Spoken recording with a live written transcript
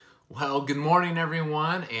Well, good morning,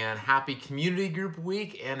 everyone, and happy Community Group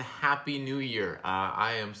Week and Happy New Year.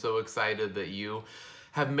 I am so excited that you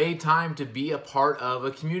have made time to be a part of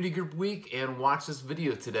a Community Group Week and watch this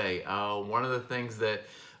video today. One of the things that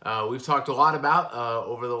we've talked a lot about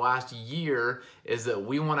over the last year is that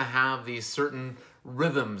we want to have these certain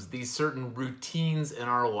rhythms, these certain routines in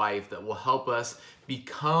our life that will help us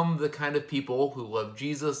become the kind of people who love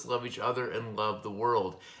Jesus, love each other, and love the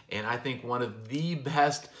world. And I think one of the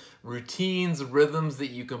best routines, rhythms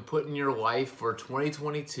that you can put in your life for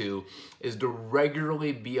 2022 is to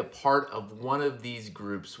regularly be a part of one of these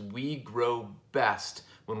groups. We grow best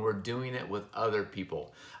when we're doing it with other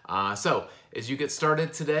people. So as you get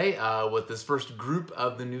started today with this first group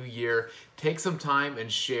of the new year, take some time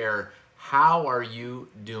and share, how are you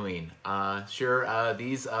doing? Share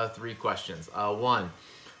these three questions. One,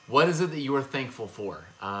 what is it that you are thankful for?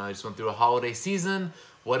 I just went through a holiday season.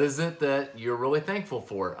 What is it that you're really thankful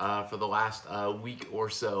for the last week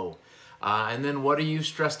or so? And then what are you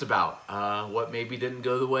stressed about? What maybe didn't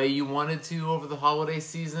go the way you wanted to over the holiday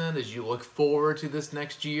season as you look forward to this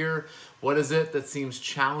next year? What is it that seems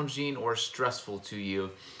challenging or stressful to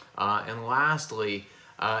you? And lastly,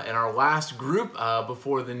 in our last group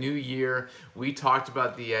before the new year, we talked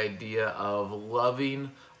about the idea of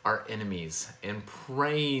loving our enemies and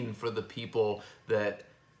praying for the people that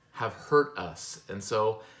have hurt us. And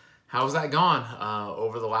so how's that gone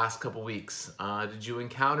over the last couple weeks? Did you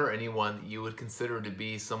encounter anyone that you would consider to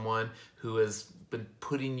be someone who has been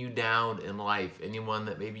putting you down in life? Anyone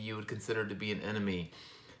that maybe you would consider to be an enemy?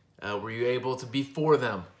 Were you able to be for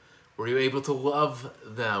them? Were you able to love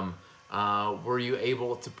them? Were you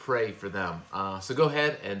able to pray for them? So go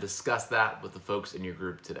ahead and discuss that with the folks in your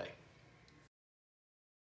group today.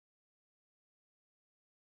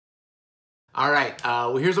 All right,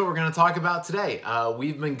 well, here's what we're going to talk about today.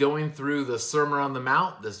 We've been going through the Sermon on the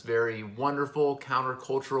Mount, this very wonderful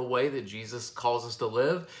countercultural way that Jesus calls us to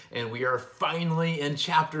live, and we are finally in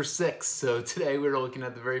chapter 6. So today we're looking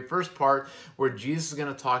at the very first part where Jesus is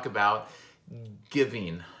going to talk about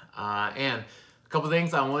giving. And a couple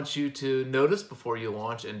things I want you to notice before you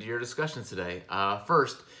launch into your discussion today.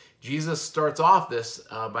 First, Jesus starts off this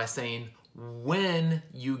by saying, when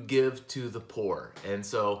you give to the poor. And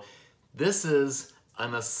so this is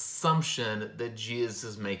an assumption that Jesus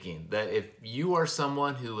is making, that if you are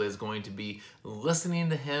someone who is going to be listening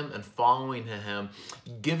to him and following him,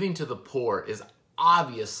 giving to the poor is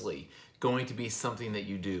obviously going to be something that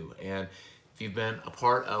you do. And if you've been a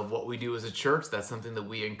part of what we do as a church, that's something that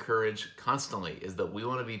we encourage constantly, is that we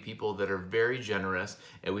want to be people that are very generous.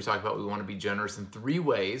 And we talk about we want to be generous in three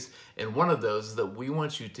ways. And one of those is that we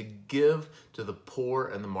want you to give to the poor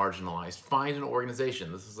and the marginalized. Find an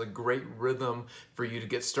organization. This is a great rhythm for you to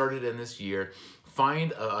get started in this year.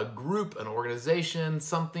 Find a group, an organization,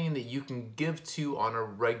 something that you can give to on a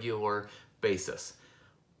regular basis.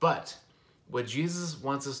 But what Jesus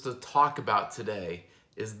wants us to talk about today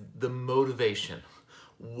is the motivation.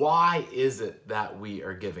 Why is it that we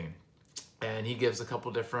are giving? And he gives a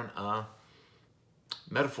couple different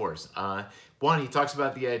metaphors. One, he talks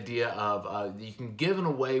about the idea of you can give in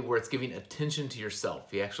a way where it's giving attention to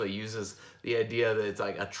yourself. He actually uses the idea that it's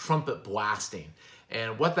like a trumpet blasting.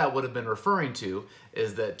 And what that would have been referring to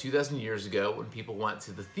is that 2,000 years ago, when people went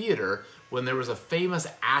to the theater, when there was a famous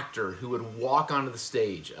actor who would walk onto the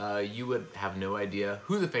stage, you would have no idea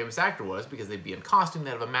who the famous actor was because they'd be in costume,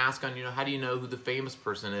 they'd have a mask on. You know, how do you know who the famous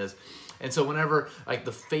person is? And so whenever like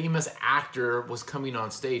the famous actor was coming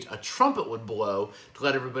on stage, a trumpet would blow to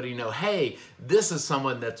let everybody know, hey, this is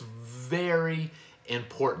someone that's very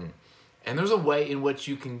important. And there's a way in which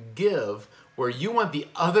you can give where you want the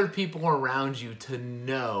other people around you to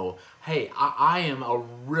know, hey, I am a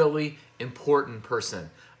really important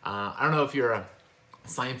person. I don't know if you're a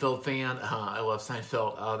Seinfeld fan. I love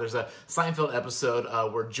Seinfeld. There's a Seinfeld episode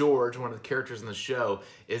where George, one of the characters in the show,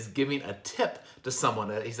 is giving a tip to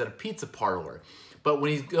someone. He's at a pizza parlor. But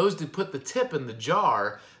when he goes to put the tip in the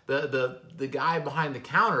jar, the guy behind the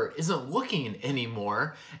counter isn't looking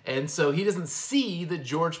anymore, and so he doesn't see that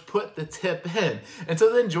George put the tip in. And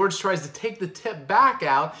so then George tries to take the tip back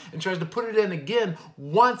out and tries to put it in again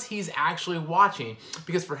once he's actually watching,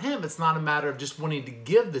 because for him it's not a matter of just wanting to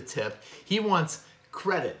give the tip. He wants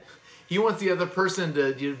credit. He wants the other person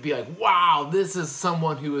to be like, wow, this is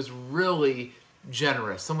someone who is really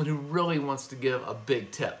generous, someone who really wants to give a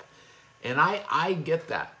big tip. And I get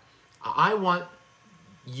that. I want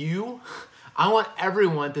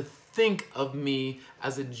everyone to think of me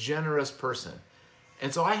as a generous person.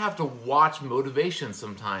 And so I have to watch motivation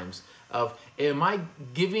sometimes of, am I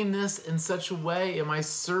giving this in such a way? Am I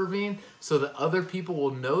serving so that other people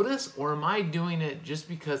will notice? Or am I doing it just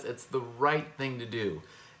because it's the right thing to do?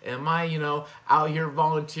 Am I, out here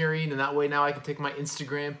volunteering and that way now I can take my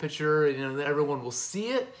Instagram picture and then everyone will see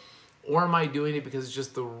it? Or am I doing it because it's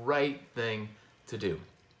just the right thing to do?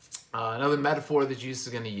 Another metaphor that Jesus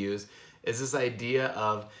is going to use is this idea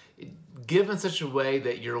of give in such a way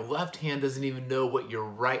that your left hand doesn't even know what your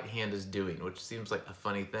right hand is doing, which seems like a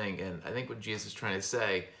funny thing. And I think what Jesus is trying to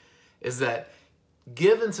say is that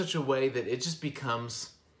give in such a way that it just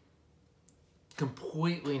becomes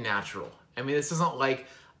completely natural. I mean, this isn't like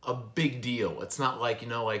a big deal. It's not like,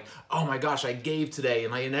 oh my gosh, I gave today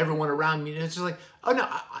and everyone around me. It's just like, oh no,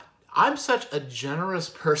 I'm such a generous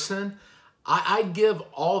person. I give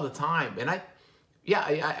all the time. And I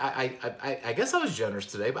guess I was generous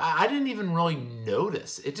today, but I didn't even really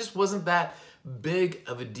notice. It just wasn't that big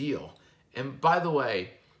of a deal. And by the way,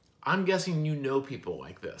 I'm guessing people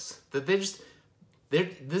like this,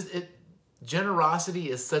 that generosity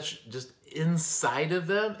is such just inside of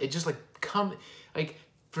them. It just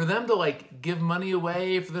for them to give money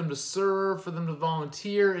away, for them to serve, for them to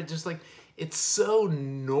volunteer, it just it's so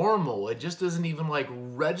normal. It just doesn't even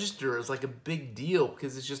register as a big deal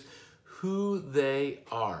because it's just who they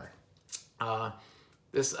are.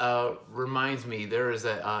 This reminds me, there is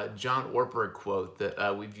a John Ortberg quote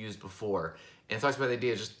that we've used before, and it talks about the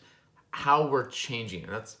idea of just how we're changing,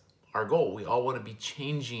 and that's our goal. We all want to be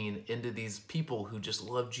changing into these people who just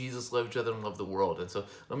love Jesus, love each other, and love the world. And so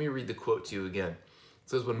let me read the quote to you again. It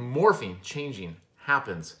says, when morphing, changing,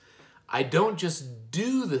 happens, I don't just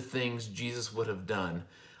do the things Jesus would have done.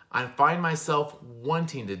 I find myself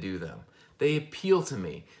wanting to do them. They appeal to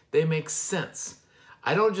me. They make sense.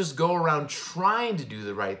 I don't just go around trying to do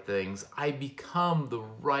the right things. I become the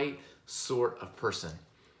right sort of person.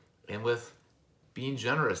 And with being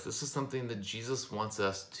generous, this is something that Jesus wants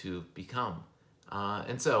us to become.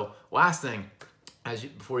 And so, last thing,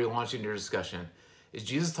 before you launch into your discussion, is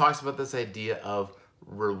Jesus talks about this idea of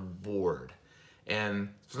reward. And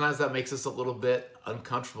sometimes that makes us a little bit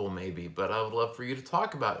uncomfortable maybe, but I would love for you to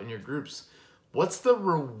talk about in your groups. What's the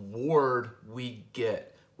reward we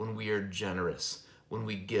get when we are generous, when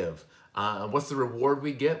we give? What's the reward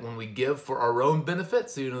we get when we give for our own benefit,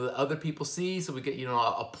 so that other people see, so we get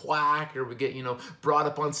a plaque, or we get brought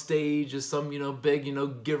up on stage as some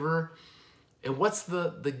big giver? And what's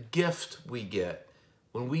the gift we get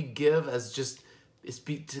when we give as just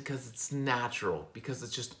because it's natural, because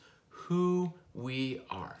it's just who we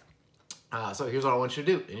are? So here's what I want you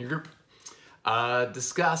to do in your group. Read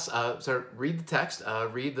the text,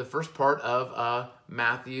 read the first part of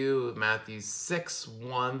Matthew 6,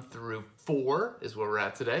 1 through 4 is where we're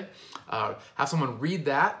at today. Have someone read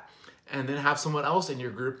that, and then have someone else in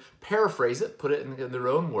your group paraphrase it, put it in their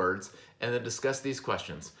own words, and then discuss these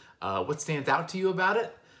questions. What stands out to you about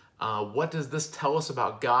it? What does this tell us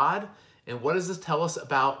about God? And what does this tell us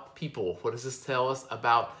about people? What does this tell us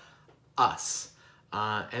about us?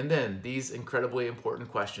 And then these incredibly important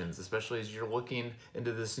questions, especially as you're looking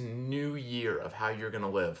into this new year of how you're going to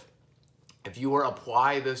live. If you were to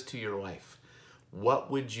apply this to your life, what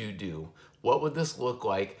would you do? What would this look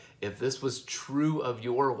like if this was true of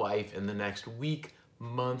your life in the next week,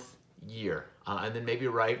 month, year? And then maybe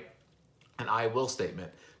write an I will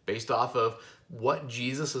statement based off of what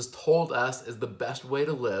Jesus has told us is the best way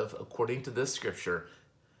to live according to this scripture.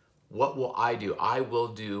 What will I do? I will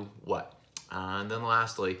do what? And then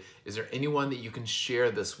lastly, is there anyone that you can share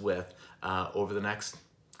this with over the next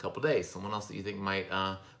couple days? Someone else that you think might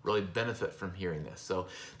really benefit from hearing this. So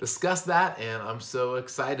discuss that, and I'm so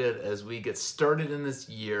excited as we get started in this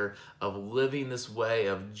year of living this way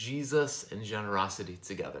of Jesus and generosity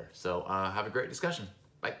together. So have a great discussion.